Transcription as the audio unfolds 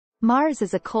Mars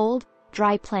is a cold,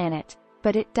 dry planet,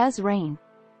 but it does rain.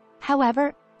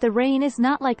 However, the rain is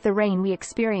not like the rain we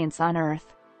experience on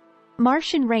Earth.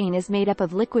 Martian rain is made up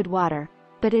of liquid water,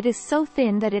 but it is so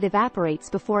thin that it evaporates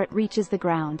before it reaches the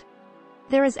ground.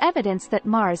 There is evidence that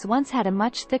Mars once had a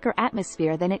much thicker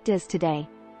atmosphere than it does today.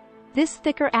 This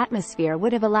thicker atmosphere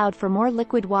would have allowed for more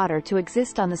liquid water to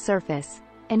exist on the surface,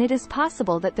 and it is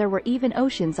possible that there were even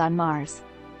oceans on Mars.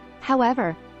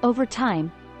 However, over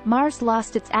time, Mars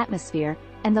lost its atmosphere,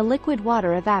 and the liquid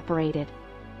water evaporated.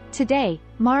 Today,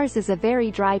 Mars is a very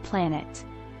dry planet.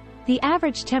 The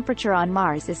average temperature on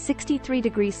Mars is 63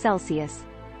 degrees Celsius,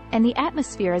 and the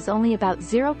atmosphere is only about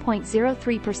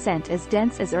 0.03% as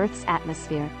dense as Earth's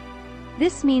atmosphere.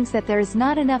 This means that there is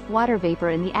not enough water vapor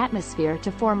in the atmosphere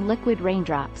to form liquid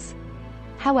raindrops.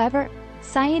 However,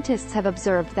 scientists have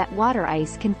observed that water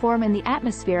ice can form in the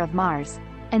atmosphere of Mars,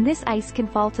 and this ice can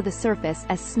fall to the surface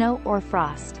as snow or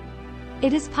frost.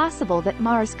 It is possible that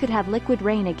Mars could have liquid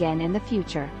rain again in the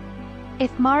future.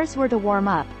 If Mars were to warm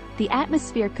up, the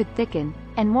atmosphere could thicken,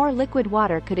 and more liquid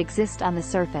water could exist on the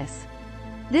surface.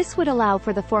 This would allow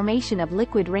for the formation of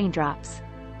liquid raindrops.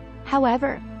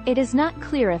 However, it is not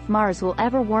clear if Mars will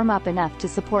ever warm up enough to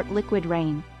support liquid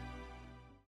rain.